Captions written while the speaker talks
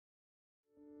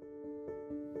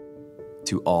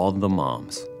To all the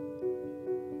moms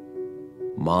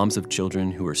of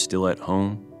children who are still at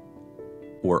home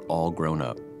or all grown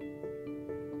up,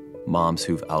 moms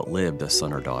who've outlived a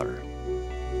son or daughter,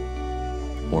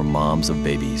 or moms of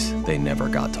babies they never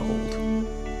got to hold,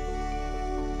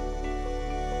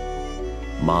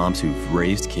 moms who've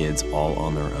raised kids all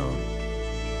on their own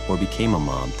or became a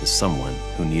mom to someone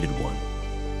who needed one,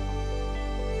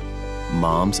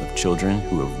 moms of children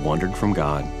who have wandered from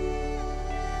God,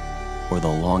 or the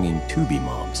longing to be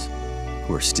moms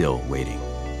who are still waiting.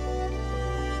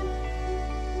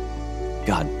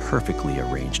 God perfectly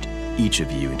arranged each of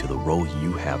you into the role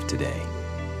you have today.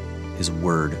 His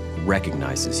word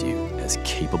recognizes you as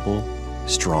capable,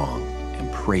 strong,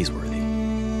 and praiseworthy.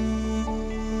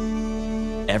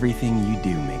 Everything you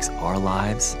do makes our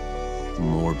lives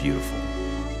more beautiful.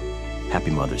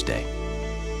 Happy Mother's Day.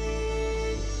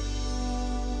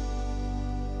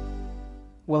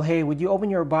 Well, hey, would you open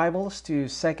your Bibles to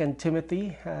 2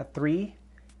 Timothy 3,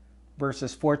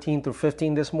 verses 14 through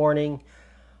 15 this morning?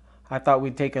 I thought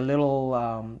we'd take a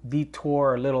little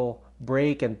detour, a little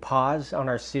break and pause on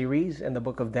our series in the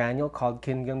book of Daniel called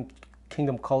Kingdom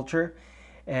Culture,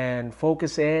 and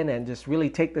focus in and just really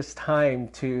take this time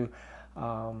to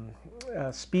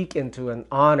speak into and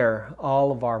honor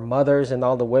all of our mothers and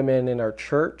all the women in our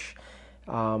church.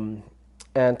 And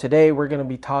today we're going to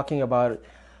be talking about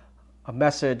a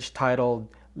message titled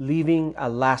Leaving a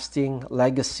Lasting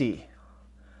Legacy.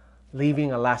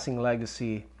 Leaving a lasting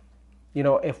legacy. You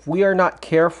know, if we are not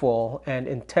careful and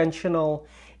intentional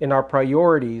in our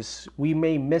priorities, we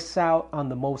may miss out on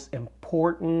the most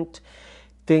important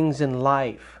things in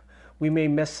life. We may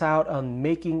miss out on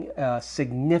making a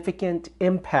significant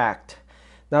impact,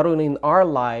 not only in our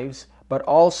lives, but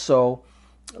also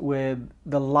with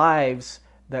the lives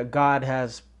that God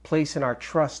has placed in our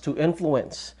trust to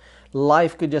influence.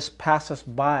 Life could just pass us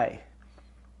by.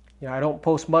 You know, I don't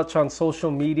post much on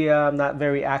social media. I'm not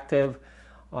very active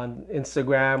on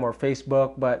Instagram or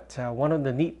Facebook, but one of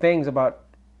the neat things about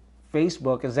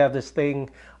Facebook is they have this thing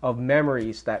of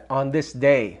memories that on this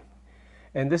day,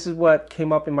 and this is what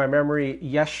came up in my memory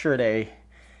yesterday.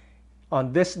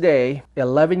 On this day,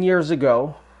 11 years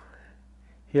ago,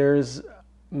 here's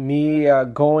me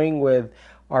going with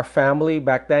our family.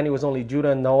 Back then it was only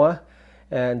Judah and Noah.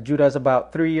 And Judah's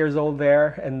about 3 years old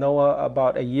there, and Noah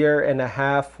about a year and a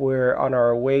half. We're on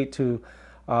our way to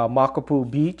Makapu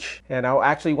Beach, and I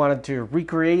actually wanted to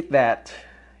recreate that.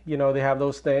 You know, they have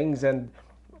those things, and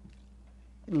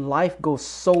life goes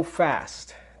so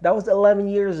fast. That was 11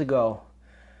 years ago,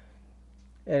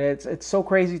 and it's so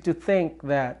crazy to think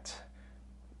that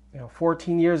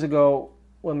 14 years ago,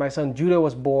 when my son Judah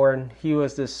was born, he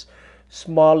was this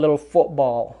small little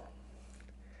football.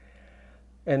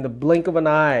 In the blink of an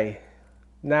eye,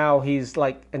 now he's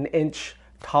like an inch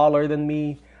taller than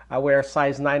me. I wear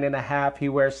size 9.5. He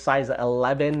wears size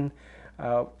 11.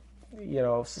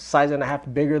 Size and a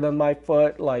half bigger than my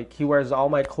foot. Like, he wears all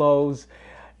my clothes,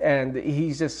 and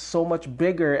he's just so much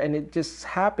bigger. And it just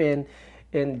happened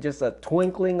in just a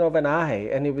twinkling of an eye,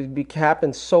 and it would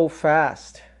happen so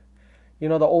fast. You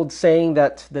know the old saying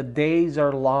that the days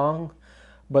are long,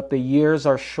 but the years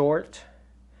are short.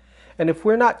 And if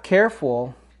we're not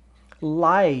careful,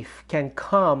 life can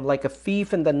come like a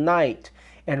thief in the night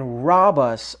and rob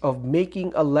us of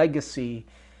making a legacy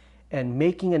and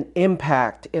making an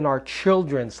impact in our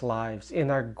children's lives,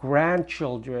 in our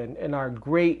grandchildren, in our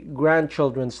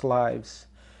great-grandchildren's lives.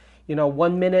 You know,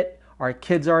 1 minute our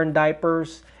kids are in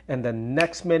diapers, and the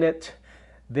next minute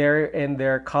they're in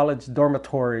their college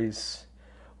dormitories.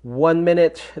 1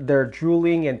 minute they're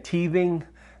drooling and teething.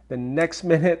 The next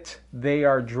minute, they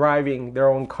are driving their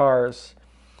own cars.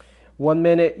 1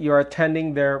 minute, you're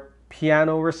attending their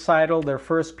piano recital, their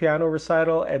first piano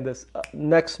recital, and this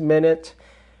next minute,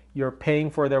 you're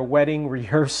paying for their wedding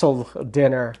rehearsal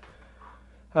dinner.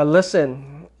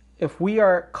 Listen, if we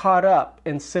are caught up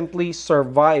in simply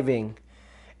surviving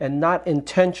and not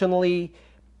intentionally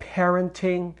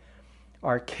parenting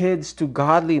our kids to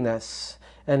godliness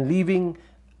and leaving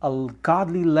a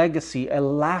godly legacy, a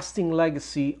lasting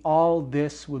legacy, all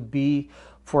this would be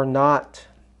for naught.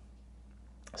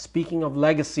 Speaking of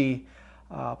legacy,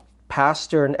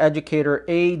 pastor and educator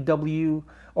A.E.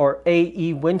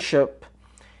 Winship,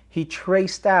 he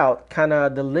traced out kind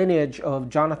of the lineage of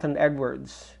Jonathan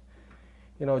Edwards.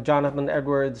 You know, Jonathan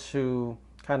Edwards, who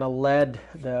kind of led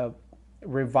the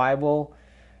revival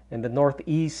in the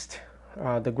Northeast,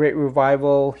 the Great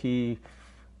Revival. He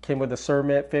came with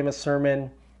a famous sermon,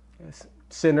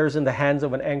 Sinners in the Hands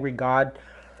of an Angry God.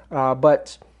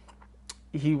 But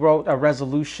he wrote a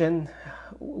resolution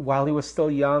while he was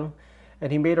still young,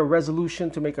 and he made a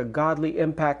resolution to make a godly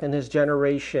impact in his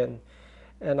generation.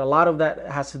 And a lot of that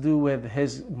has to do with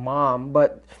his mom.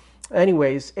 But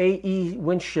anyways, A.E.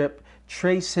 Winship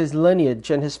traced his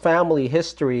lineage and his family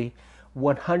history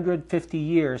 150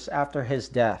 years after his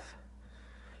death.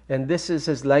 And this is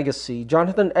his legacy.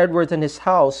 Jonathan Edwards and his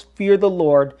house feared the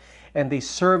Lord, and they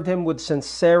served him with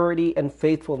sincerity and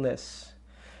faithfulness.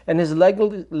 And his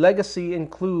legacy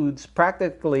includes,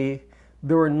 practically,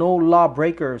 there were no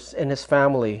lawbreakers in his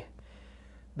family.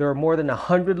 There are more than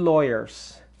 100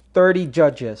 lawyers, 30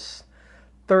 judges,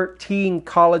 13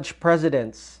 college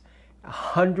presidents,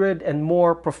 100 and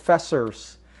more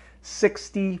professors,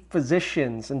 60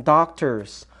 physicians and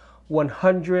doctors,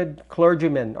 100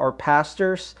 clergymen or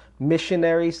pastors,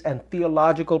 missionaries, and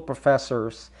theological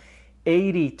professors,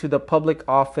 80 to the public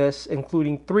office,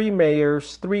 including 3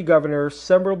 mayors, 3 governors,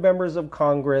 several members of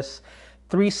Congress,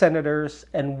 3 senators,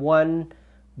 and 1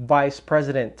 vice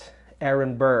president,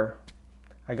 Aaron Burr.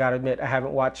 I gotta admit, I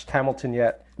haven't watched Hamilton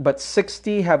yet. But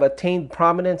 60 have attained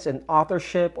prominence in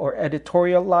authorship or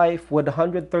editorial life with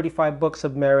 135 books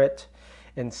of merit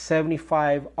and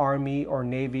 75 Army or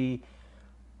Navy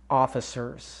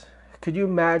officers. Could you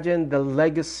imagine the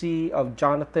legacy of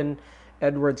Jonathan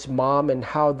Edwards' mom and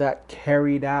how that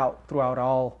carried out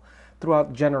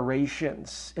throughout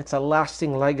generations? It's a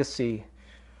lasting legacy.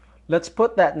 Let's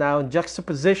put that now in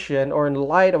juxtaposition or in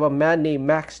light of a man named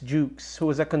Max Jukes, who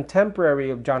was a contemporary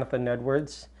of Jonathan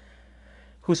Edwards,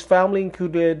 whose family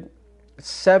included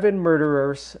 7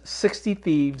 murderers, 60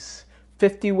 thieves,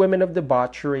 50 women of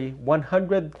debauchery,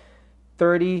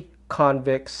 130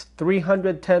 convicts,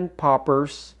 310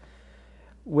 paupers,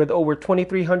 with over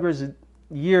 2,300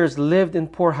 years lived in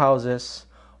poorhouses,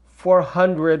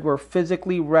 400 were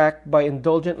physically wrecked by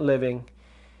indulgent living.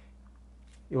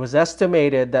 It was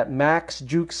estimated that Max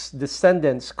Jukes'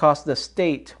 descendants cost the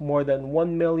state more than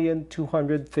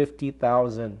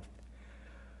 $1,250,000.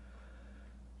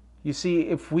 You see,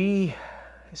 if we,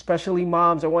 especially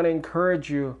moms, I want to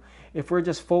encourage you, if we're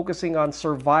just focusing on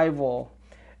survival,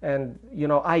 and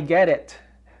I get it.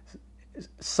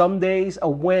 Some days a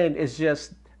win is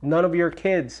just none of your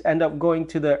kids end up going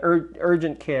to the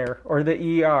urgent care or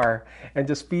the ER and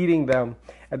just feeding them,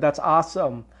 and that's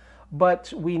awesome.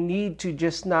 But we need to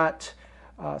just not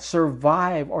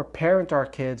survive or parent our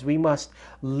kids. We must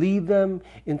lead them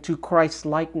into Christ's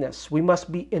likeness. We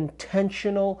must be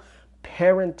intentional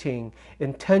parenting,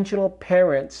 intentional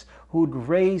parents who'd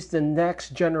raise the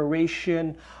next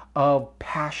generation of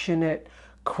passionate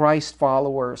Christ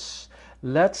followers.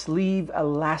 Let's leave a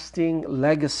lasting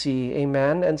legacy.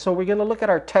 Amen. And so we're going to look at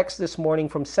our text this morning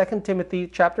from 2 Timothy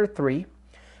chapter 3,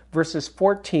 verses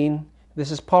 14.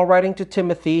 This is Paul writing to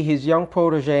Timothy, his young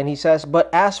protege, and he says, "But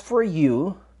as for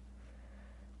you,"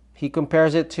 he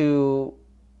compares it to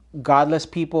godless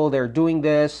people. They're doing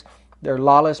this. They're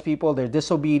lawless people. They're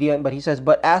disobedient. But he says,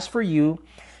 "But as for you,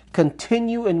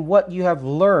 continue in what you have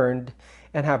learned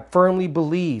and have firmly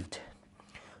believed,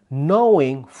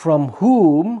 knowing from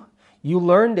whom you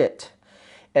learned it,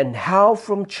 and how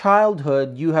from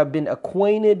childhood you have been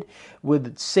acquainted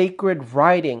with sacred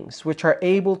writings, which are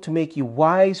able to make you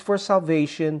wise for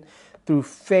salvation through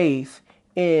faith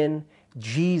in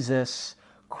Jesus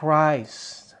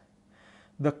Christ."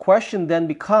 The question then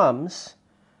becomes,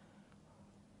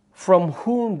 from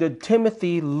whom did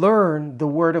Timothy learn the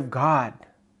Word of God?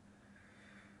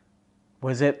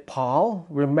 Was it Paul?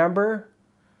 Remember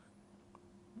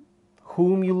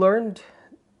whom you learned?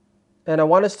 And I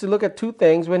want us to look at 2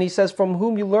 things. When he says from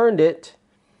whom you learned it,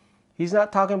 he's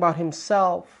not talking about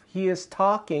himself. He is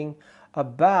talking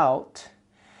about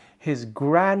his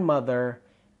grandmother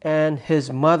and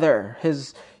his mother.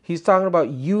 He's talking about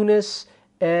Eunice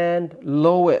and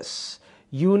Lois.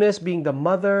 Eunice being the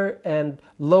mother and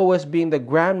Lois being the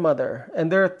grandmother.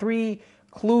 And there are 3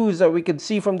 clues that we can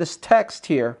see from this text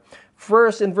here.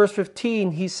 First, in verse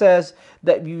 15, he says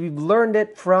that you've learned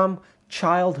it from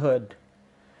childhood.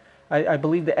 I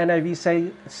believe the NIV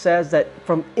says that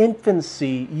from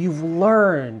infancy you've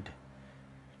learned.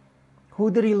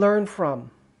 Who did he learn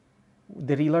from?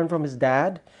 Did he learn from his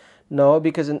dad? No,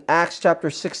 because in Acts chapter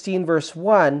 16 verse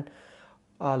 1,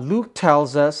 Luke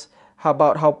tells us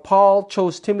about how Paul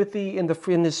chose Timothy in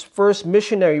his first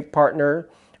missionary partner.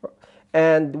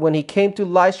 And when he came to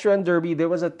Lystra and Derbe, there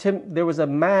was a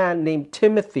man named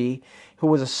Timothy who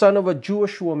was a son of a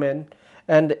Jewish woman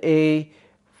and a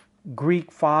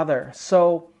Greek father.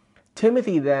 So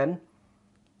Timothy then,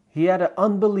 he had an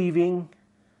unbelieving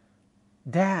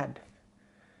dad.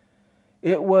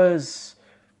 It was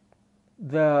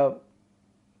the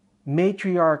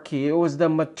matriarchy, it was the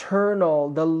maternal,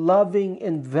 the loving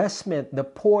investment, the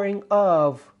pouring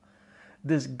of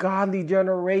this godly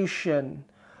generation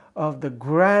of the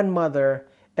grandmother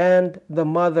and the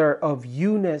mother of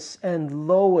Eunice and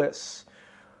Lois,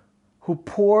 who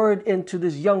poured into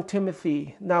this young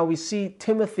Timothy. Now we see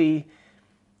Timothy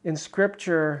in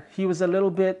Scripture, he was a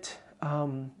little bit,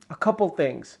 a couple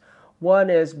things. One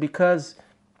is because,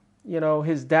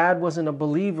 his dad wasn't a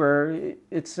believer.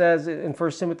 It says in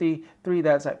 1 Timothy 3,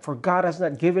 that's like, for God has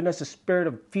not given us a spirit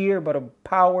of fear, but of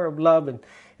power, of love,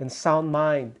 and sound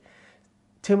mind.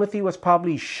 Timothy was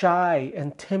probably shy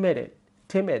and timid.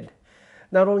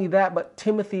 Not only that, but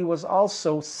Timothy was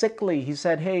also sickly. He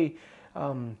said, hey,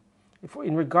 if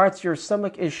in regards to your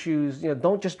stomach issues,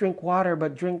 don't just drink water,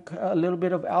 but drink a little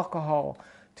bit of alcohol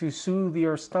to soothe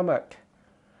your stomach.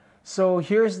 So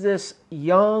here's this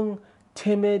young,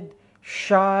 timid,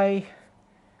 shy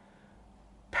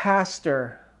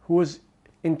pastor who was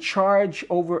in charge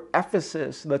over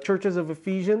Ephesus, the churches of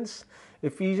Ephesians,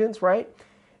 right?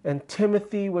 And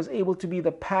Timothy was able to be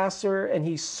the pastor, and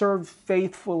he served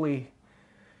faithfully.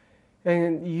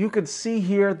 And you could see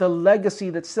here the legacy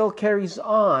that still carries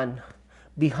on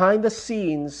behind the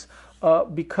scenes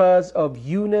because of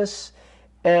Eunice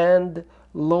and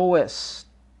Lois.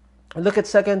 Look at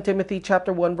 2 Timothy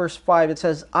chapter 1, verse 5. It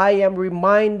says, I am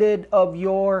reminded of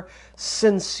your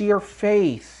sincere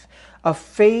faith, a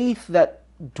faith that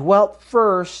dwelt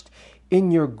first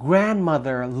in your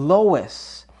grandmother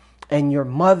Lois and your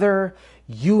mother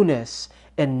Eunice,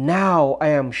 and now I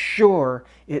am sure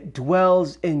it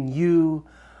dwells in you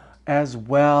as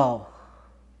well.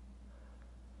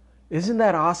 Isn't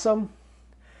that awesome?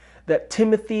 That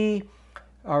Timothy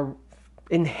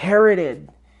inherited,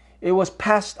 it was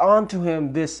passed on to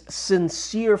him, this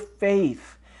sincere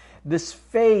faith, this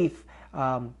faith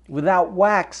without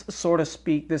wax, so to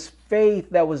speak, this faith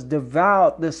that was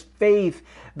devout, this faith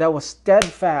that was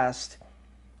steadfast.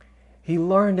 He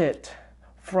learned it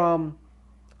from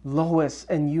Lois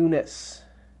and Eunice.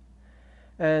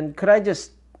 And could I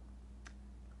just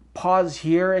pause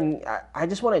here? And I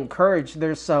just want to encourage,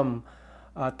 there's some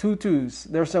tutus,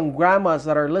 there's some grandmas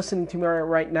that are listening to me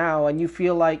right now, and you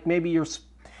feel like maybe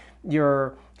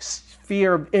your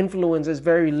sphere of influence is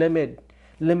very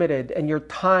limited, and your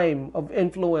time of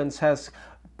influence has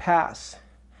passed.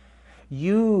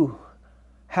 You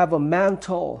have a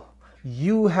mantle.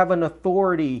 You have an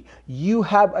authority. You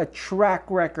have a track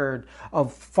record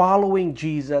of following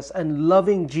Jesus and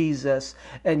loving Jesus.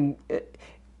 And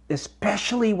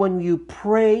especially when you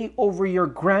pray over your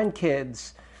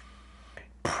grandkids,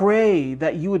 pray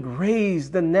that you would raise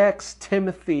the next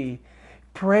Timothy.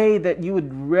 Pray that you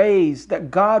would raise, that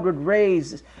God would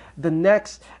raise the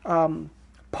next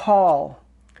Paul,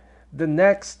 the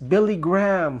next Billy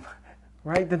Graham,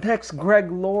 right? The next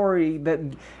Greg Laurie,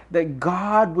 that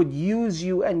God would use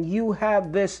you, and you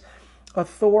have this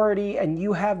authority and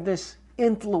you have this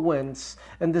influence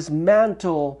and this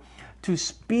mantle to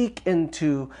speak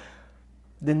into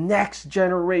the next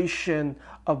generation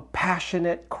of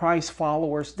passionate Christ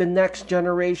followers, the next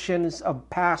generations of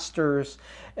pastors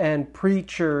and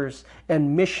preachers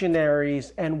and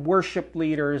missionaries and worship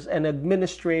leaders and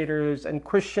administrators and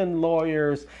Christian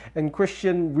lawyers and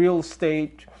Christian real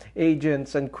estate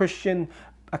agents and Christian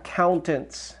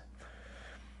accountants.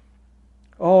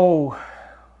 Oh,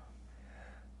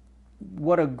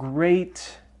 what a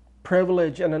great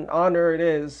privilege and an honor it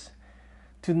is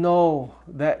to know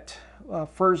that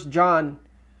 3 John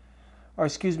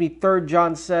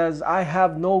says, I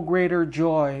have no greater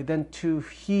joy than to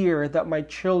hear that my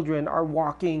children are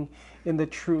walking in the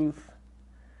truth.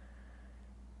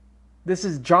 This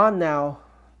is John now.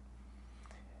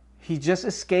 He just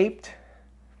escaped.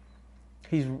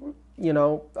 He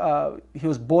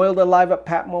was boiled alive at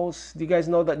Patmos. Do you guys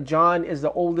know that John is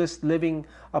the oldest living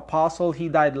apostle? He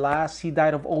died last. He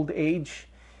died of old age.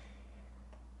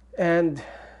 And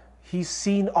he's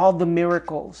seen all the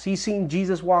miracles. He's seen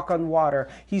Jesus walk on water.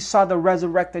 He saw the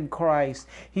resurrected Christ.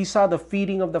 He saw the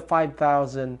feeding of the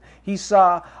 5,000. He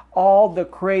saw all the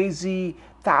crazy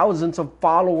thousands of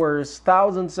followers,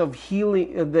 thousands of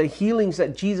the healings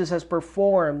that Jesus has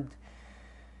performed.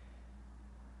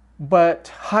 But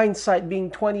hindsight being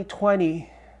 20/20,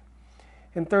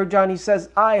 in 3 John he says,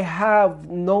 I have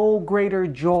no greater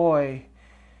joy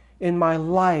in my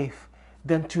life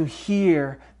than to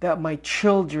hear that my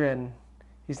children,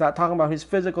 he's not talking about his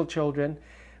physical children,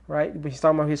 right? But he's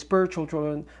talking about his spiritual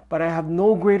children. But I have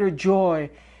no greater joy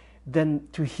than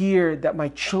to hear that my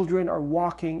children are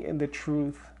walking in the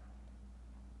truth.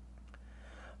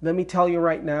 Let me tell you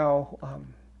right now,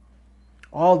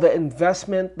 all the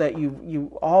investment that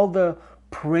all the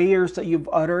prayers that you've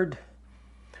uttered,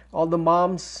 all the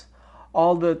moms,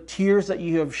 all the tears that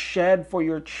you have shed for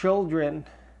your children,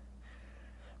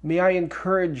 May I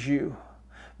encourage you,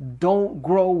 don't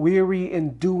grow weary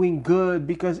in doing good,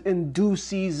 because in due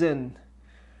season,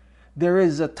 there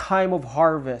is a time of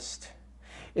harvest.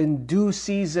 In due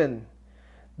season,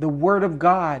 the word of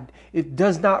God, it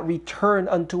does not return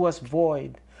unto us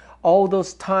void. All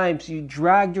those times you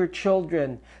dragged your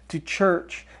children to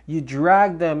church, you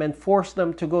dragged them and forced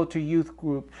them to go to youth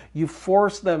group, you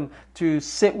forced them to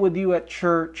sit with you at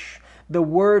church. The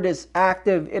word is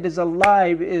active, it is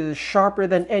alive, it is sharper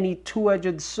than any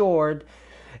two-edged sword,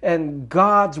 and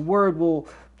God's word will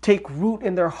take root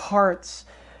in their hearts,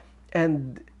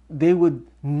 and they would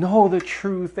know the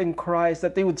truth in Christ,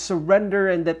 that they would surrender,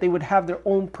 and that they would have their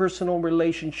own personal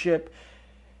relationship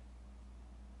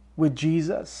with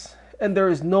Jesus. And there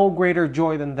is no greater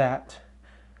joy than that.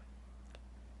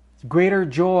 Greater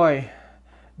joy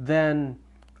than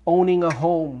owning a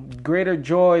home, greater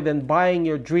joy than buying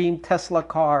your dream Tesla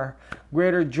car,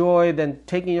 greater joy than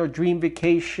taking your dream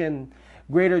vacation,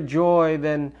 greater joy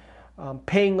than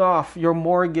paying off your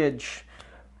mortgage.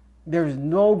 There's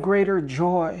no greater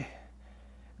joy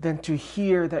than to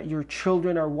hear that your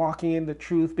children are walking in the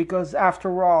truth, because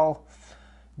after all,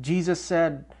 Jesus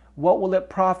said, what will it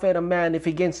profit a man if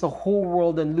he gains the whole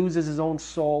world and loses his own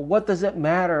soul? What does it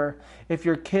matter if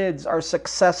your kids are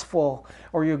successful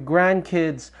or your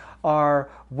grandkids are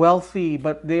wealthy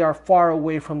but they are far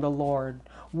away from the Lord?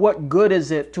 What good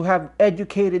is it to have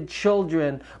educated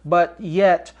children but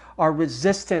yet are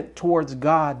resistant towards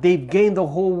God? They've gained the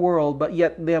whole world, but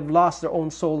yet they have lost their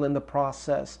own soul in the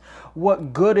process.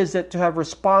 What good is it to have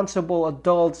responsible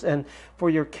adults and for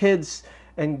your kids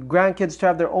and grandkids to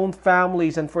have their own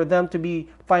families and for them to be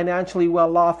financially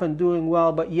well off and doing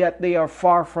well, but yet they are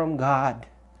far from God?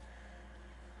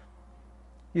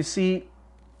 You see,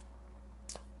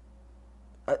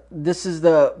 this is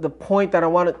the point that I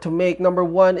wanted to make. Number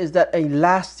one is that a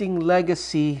lasting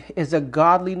legacy is a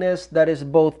godliness that is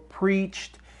both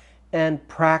preached and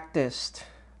practiced.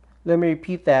 Let me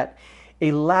repeat that.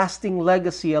 A lasting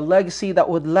legacy, a legacy that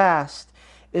would last,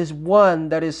 is one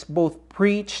that is both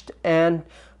preached and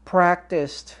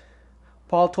practiced.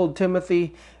 Paul told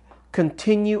Timothy,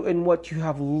 continue in what you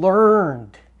have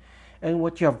learned and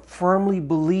what you have firmly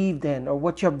believed in, or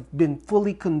what you have been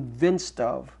fully convinced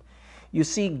of. You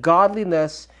see,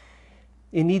 godliness,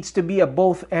 it needs to be a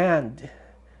both and.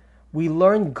 We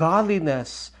learn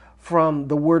godliness from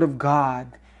the Word of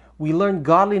God. We learn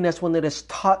godliness when it is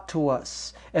taught to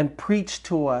us and preached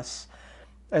to us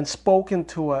and spoken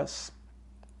to us.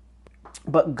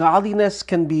 But godliness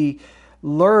can be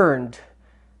learned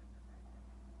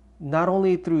not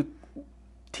only through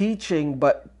teaching,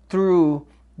 but through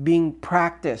being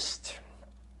practiced.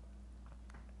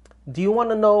 Do you want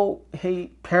to know,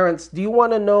 hey parents, do you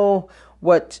want to know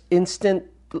what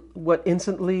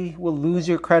instantly will lose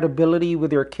your credibility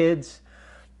with your kids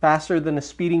faster than a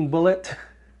speeding bullet?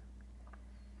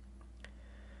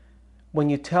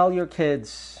 When you tell your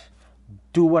kids,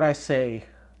 do what I say,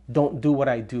 don't do what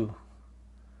I do.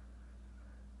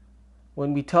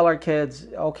 When we tell our kids,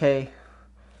 okay,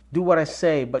 do what I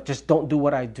say, but just don't do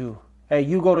what I do. Hey,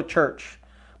 you go to church,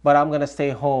 but I'm going to stay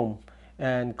home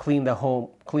and clean the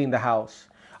house.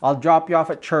 I'll drop you off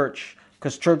at church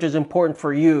because church is important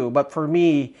for you, but for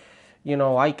me,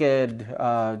 I could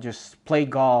just play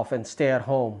golf and stay at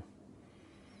home.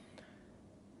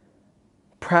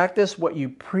 Practice what you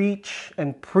preach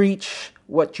and preach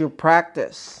what you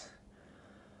practice.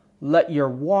 Let your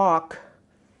walk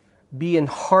be in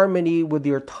harmony with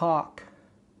your talk.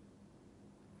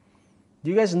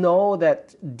 Do you guys know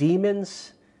that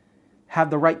demons have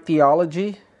the right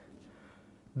theology?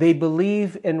 They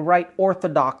believe in right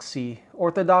orthodoxy.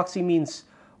 Orthodoxy means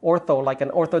ortho, like an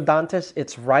orthodontist.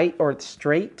 It's right or it's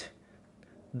straight.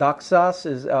 Doxos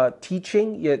is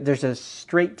teaching. There's a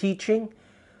straight teaching.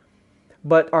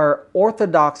 But our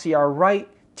orthodoxy, our right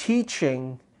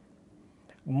teaching,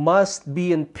 must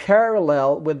be in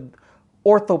parallel with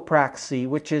orthopraxy,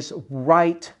 which is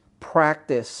right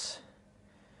practice.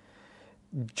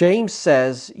 James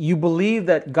says, you believe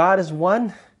that God is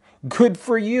one? Good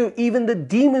for you. Even the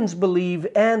demons believe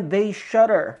and they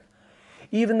shudder.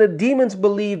 Even the demons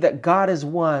believe that God is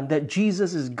one, that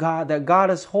Jesus is God, that God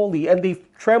is holy, and they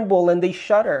tremble and they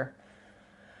shudder.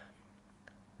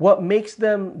 What makes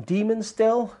them demons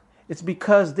still? It's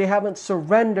because they haven't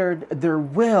surrendered their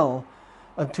will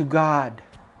unto God.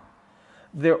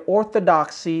 Their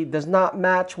orthodoxy does not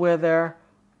match with their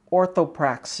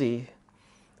orthopraxy,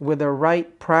 with their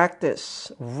right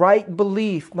practice. Right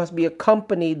belief must be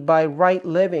accompanied by right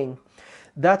living.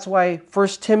 That's why 1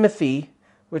 Timothy,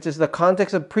 which is the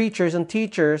context of preachers and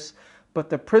teachers, but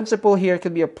the principle here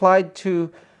can be applied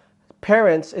to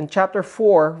Parents, in chapter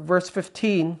 4, verse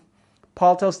 15,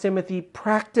 Paul tells Timothy,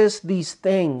 practice these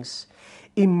things.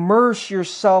 Immerse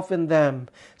yourself in them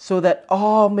so that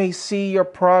all may see your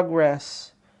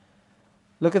progress.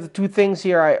 Look at the two things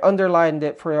here. I underlined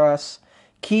it for us.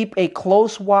 Keep a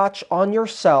close watch on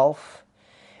yourself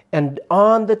and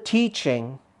on the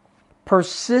teaching.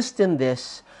 Persist in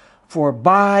this, for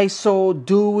by so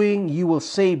doing you will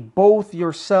save both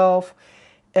yourself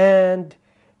and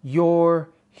your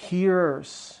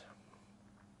hearers.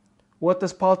 What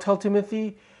does Paul tell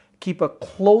Timothy? Keep a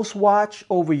close watch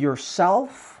over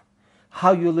yourself,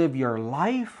 how you live your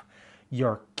life,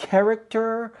 your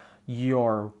character,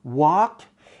 your walk,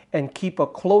 and keep a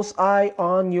close eye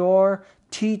on your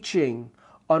teaching,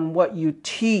 on what you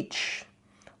teach,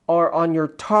 or on your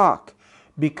talk.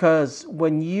 Because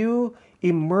when you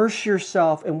immerse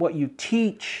yourself in what you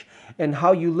teach and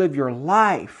how you live your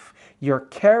life, your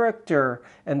character,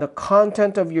 and the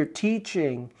content of your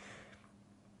teaching,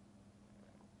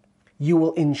 you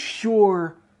will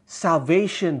ensure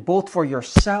salvation both for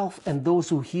yourself and those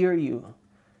who hear you.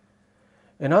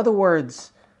 In other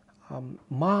words,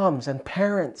 moms and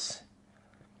parents,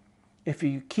 if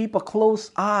you keep a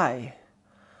close eye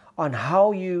on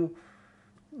how you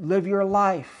live your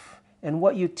life and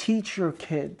what you teach your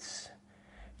kids,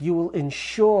 you will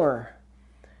ensure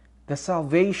the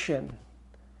salvation.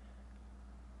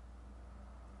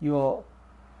 You'll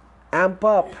amp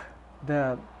up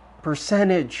the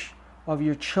percentage of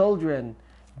your children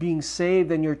being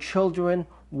saved and your children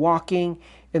walking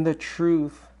in the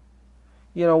truth.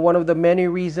 You know, one of the many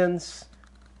reasons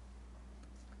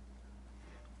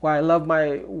why I love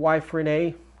my wife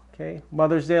Renee, okay,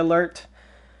 Mother's Day alert,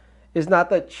 is not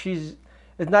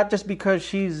just because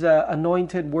she's an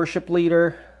anointed worship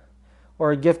leader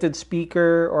or a gifted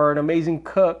speaker or an amazing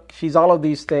cook. She's all of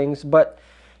these things, but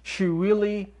she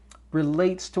really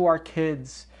relates to our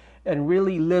kids and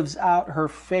really lives out her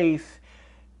faith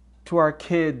to our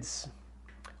kids,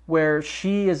 where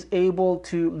she is able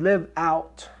to live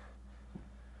out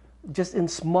just in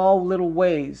small little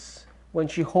ways when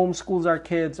she homeschools our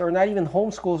kids, or not even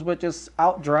homeschools, but just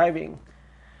out driving.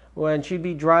 When she'd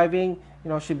be driving, you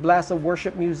know, she'd blast the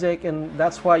worship music, and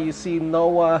that's why you see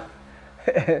Noah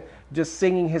just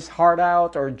singing his heart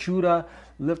out, or Judah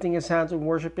lifting his hands and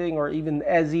worshiping, or even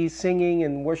Ezzy singing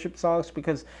in worship songs,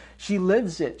 because she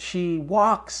lives it. She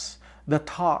walks the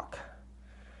talk.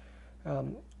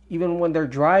 Even when they're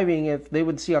driving, if they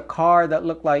would see a car that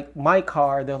looked like my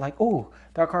car, they're like, "Oh,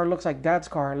 that car looks like Dad's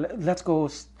car. Let's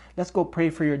go pray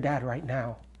for your dad right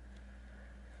now."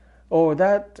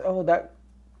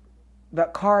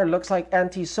 That car looks like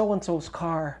Auntie so-and-so's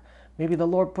car. Maybe the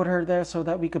Lord put her there so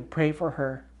that we could pray for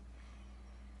her.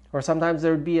 Or sometimes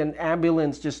there would be an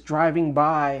ambulance just driving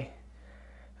by.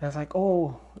 And it's like,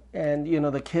 oh, and you know,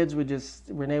 the kids would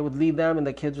Renee would lead them, and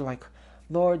the kids were like,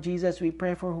 "Lord Jesus, we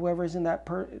pray for whoever's in that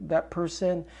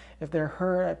person. If they're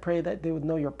hurt, I pray that they would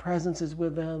know your presence is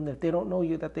with them. If they don't know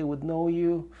you, that they would know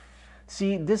you."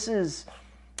 See, this is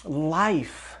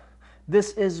life.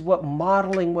 This is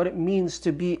modeling what it means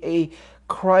to be a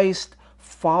Christ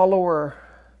follower.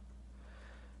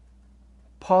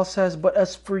 Paul says, "But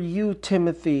as for you,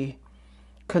 Timothy,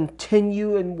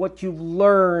 continue in what you've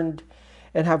learned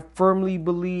and have firmly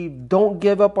believed. Don't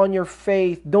give up on your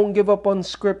faith. Don't give up on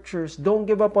scriptures. Don't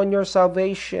give up on your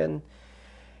salvation."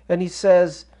 And he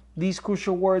says these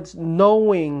crucial words,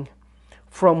 "knowing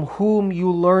from whom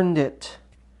you learned it."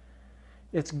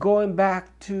 It's going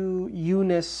back to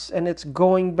Eunice, and it's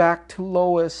going back to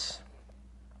Lois.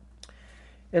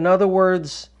 In other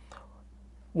words,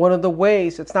 one of the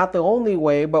ways, it's not the only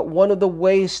way, but one of the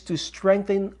ways to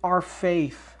strengthen our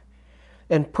faith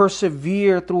and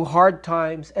persevere through hard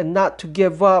times and not to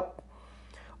give up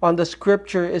on the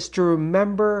scripture is to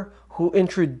remember who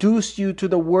introduced you to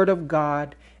the Word of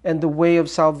God and the way of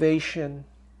salvation.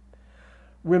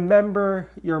 Remember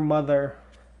your mother.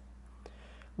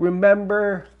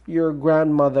 Remember your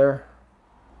grandmother.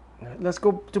 Let's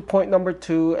go to point number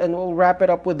 2, and we'll wrap it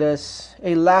up with this.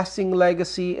 A lasting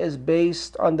legacy is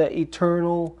based on the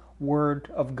eternal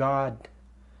Word of God.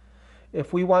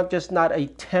 If we want just not a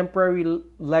temporary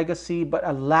legacy, but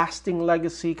a lasting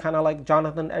legacy, kind of like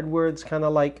Jonathan Edwards, kind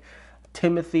of like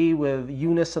Timothy with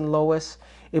Eunice and Lois,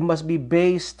 it must be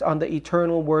based on the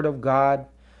eternal Word of God.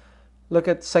 Look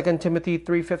at 2 Timothy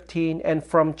 3:15. "And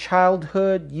from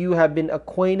childhood you have been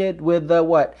acquainted with the"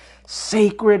 what?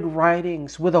 "Sacred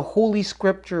writings, with the holy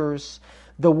scriptures,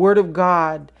 the Word of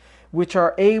God, which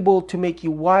are able to make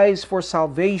you wise for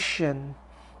salvation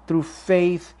through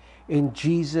faith in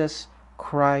Jesus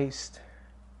Christ."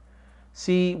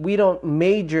 See, we don't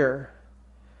major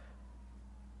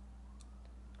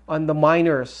on the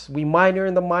minors. We minor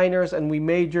in the minors and we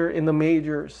major in the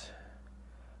majors.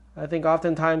 I think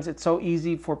oftentimes it's so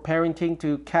easy for parenting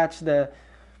to catch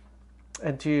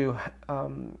and to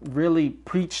really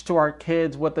preach to our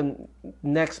kids what the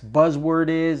next buzzword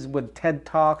is with TED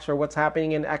Talks or what's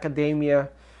happening in academia,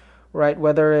 right?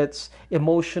 Whether it's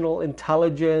emotional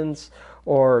intelligence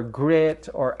or grit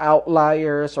or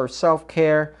outliers or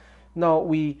self-care.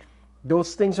 No,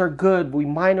 those things are good. We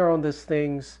minor on these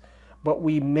things, but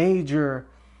we major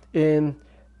in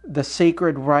the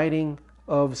sacred writing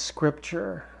of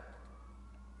Scripture.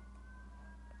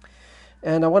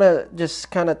 And I want to just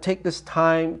kind of take this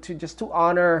time to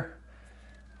honor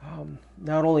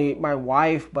not only my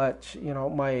wife, but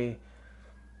my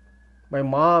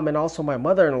mom and also my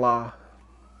mother-in-law.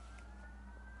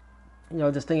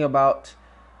 Just thinking about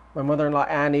my mother-in-law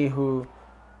Annie, who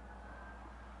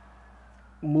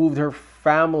moved her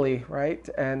family, right,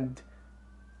 and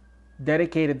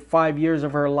dedicated 5 years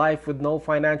of her life with no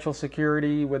financial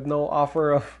security, with no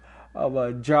offer of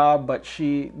a job, but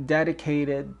she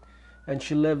dedicated and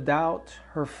she lived out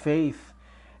her faith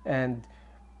and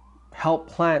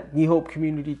helped plant New Hope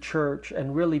Community Church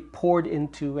and really poured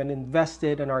into and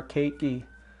invested in our Keiki.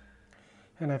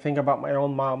 And I think about my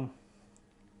own mom,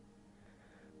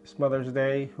 this Mother's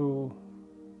Day, who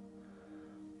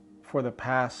for the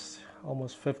past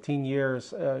almost 15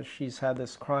 years, she's had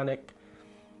this chronic,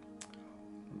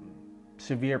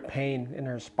 severe pain in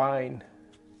her spine.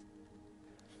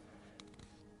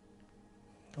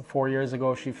 4 years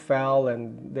ago, she fell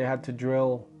and they had to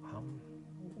drill.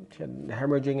 She had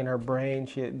hemorrhaging in her brain.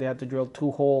 They had to drill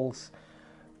 2 holes,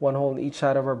 1 hole in each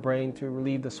side of her brain to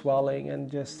relieve the swelling,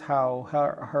 and just how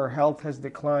her health has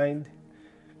declined.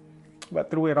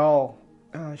 But through it all,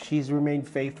 she's remained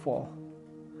faithful.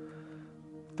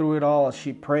 Through it all,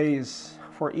 she prays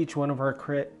for each one of her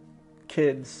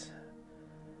kids.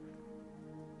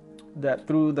 That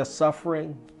through the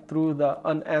suffering, through the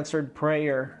unanswered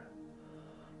prayer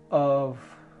of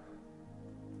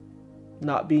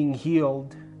not being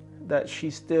healed, that she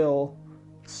still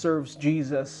serves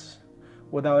Jesus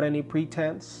without any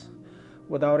pretense,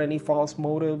 without any false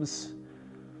motives,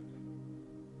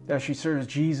 that she serves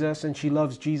Jesus and she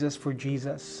loves Jesus for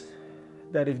Jesus,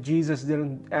 that if Jesus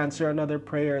didn't answer another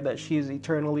prayer, that she is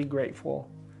eternally grateful.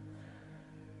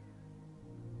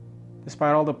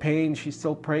 Despite all the pain, she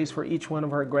still prays for each one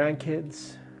of her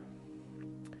grandkids.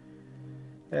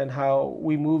 And how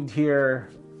we moved here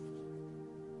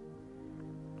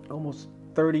almost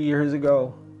 30 years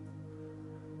ago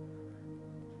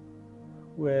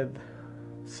with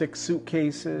 6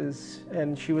 suitcases,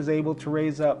 and she was able to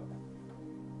raise up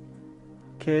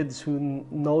kids who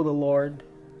know the Lord.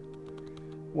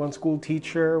 1 school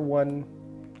teacher, 1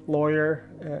 lawyer,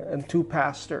 and 2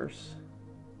 pastors.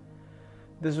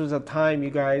 This was a time, you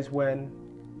guys, when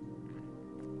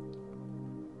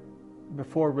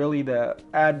before really the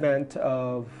advent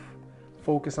of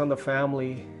focus on the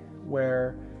family,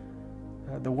 where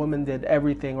the woman did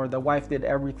everything, or the wife did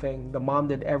everything, the mom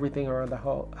did everything around the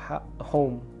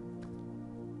home.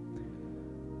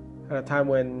 At a time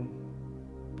when,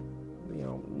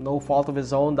 no fault of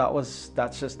his own,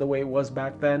 that's just the way it was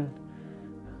back then.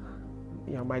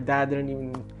 My dad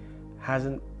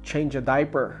hasn't changed a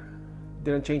diaper,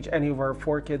 didn't change any of our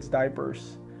 4 kids'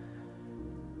 diapers.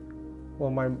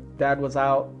 When my dad was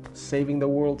out saving the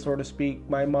world, so to speak,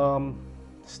 my mom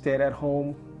stayed at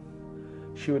home.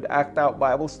 She would act out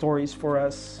Bible stories for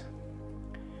us.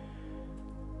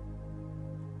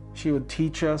 She would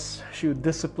teach us. She would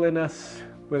discipline us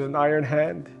with an iron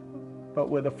hand, but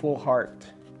with a full heart.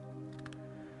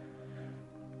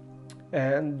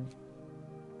 And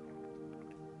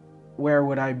where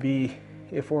would I be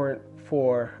if it weren't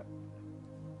for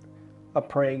a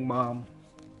praying mom,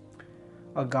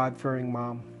 a God-fearing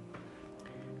mom?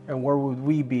 And where would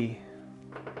we be?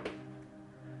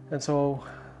 And so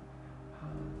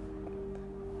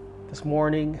this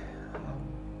morning,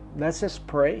 let's just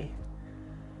pray.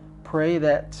 Pray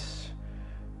that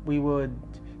we would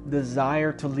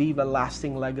desire to leave a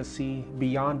lasting legacy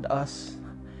beyond us,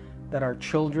 that our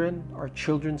children, our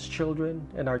children's children,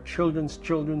 and our children's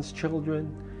children's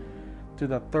children, to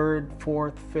the 3rd,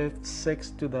 4th, 5th,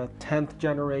 6th, to the 10th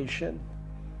generation,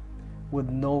 would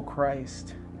know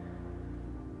Christ.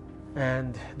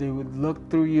 And they would look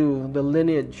through you, the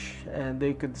lineage, and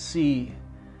they could see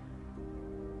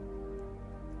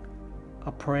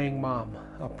a praying mom,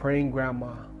 a praying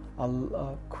grandma,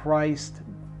 a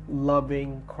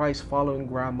Christ-loving, Christ-following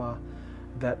grandma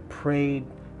that prayed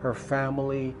her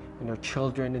family and her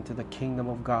children into the kingdom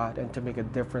of God and to make a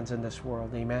difference in this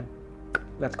world. Amen.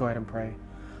 Let's go ahead and pray.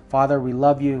 Father, we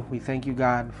love you. We thank you,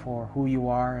 God, for who you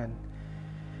are. And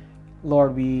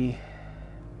Lord, we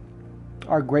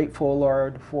are grateful,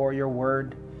 Lord, for your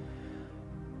word.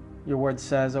 Your word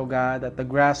says, oh God, that the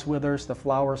grass withers, the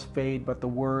flowers fade, but the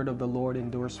word of the Lord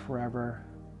endures forever.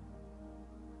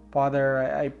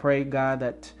 Father, I pray, God,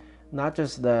 that not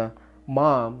just the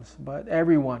moms, but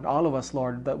everyone, all of us,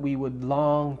 Lord, that we would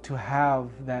long to have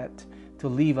that, to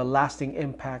leave a lasting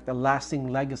impact, a lasting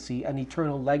legacy, an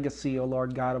eternal legacy, oh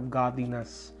Lord God, of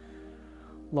godliness.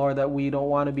 Lord, that we don't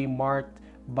want to be marked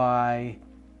by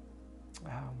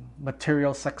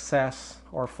material success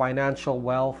or financial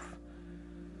wealth,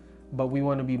 but we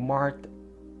want to be marked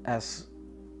as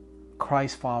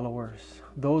Christ followers,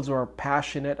 those who are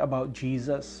passionate about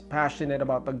Jesus, passionate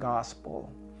about the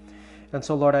gospel. And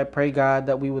so, Lord, I pray, God,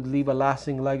 that we would leave a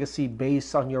lasting legacy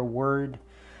based on your word,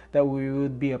 that we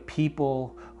would be a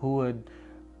people who would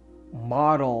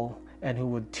model and who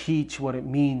would teach what it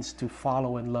means to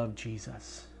follow and love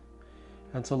Jesus.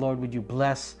 And so, Lord, would you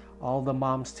bless all the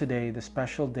moms today, the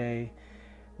special day?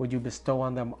 Would you bestow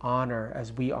on them honor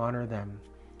as we honor them?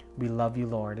 We love you,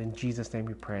 Lord. In Jesus' name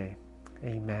we pray.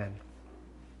 Amen.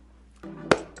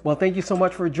 Well, thank you so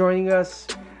much for joining us.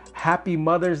 Happy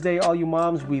Mother's Day, all you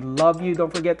moms. We love you.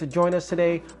 Don't forget to join us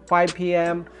today, 5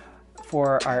 p.m.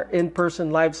 for our in-person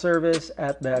live service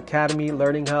at the Academy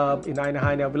Learning Hub in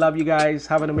Ainahaina. We love you guys.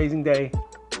 Have an amazing day.